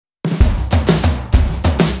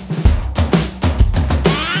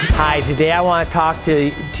Hi, today I want to talk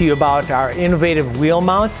to you about our innovative wheel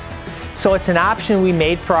mounts. So it's an option we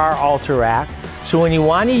made for our UltraRack. So when you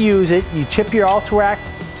want to use it, you tip your UltraRack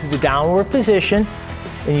to the downward position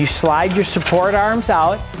and you slide your support arms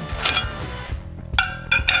out.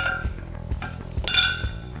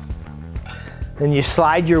 Then you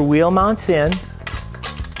slide your wheel mounts in.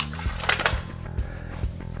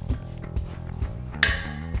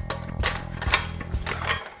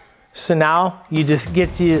 So now you just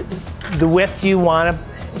get the width you want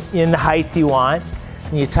in the height you want.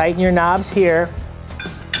 And you tighten your knobs here.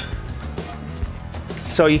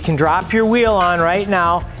 So you can drop your wheel on right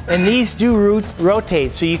now. And these do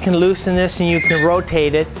rotate, so you can loosen this and you can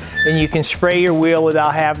rotate it. And you can spray your wheel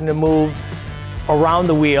without having to move around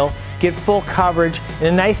the wheel. Get full coverage. And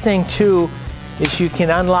the nice thing too is you can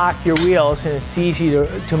unlock your wheels and it's easy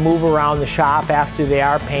to move around the shop after they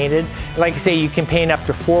are painted. Like I say, you can paint up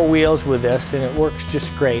to 4 wheels with this and it works just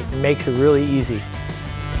great. It makes it really easy.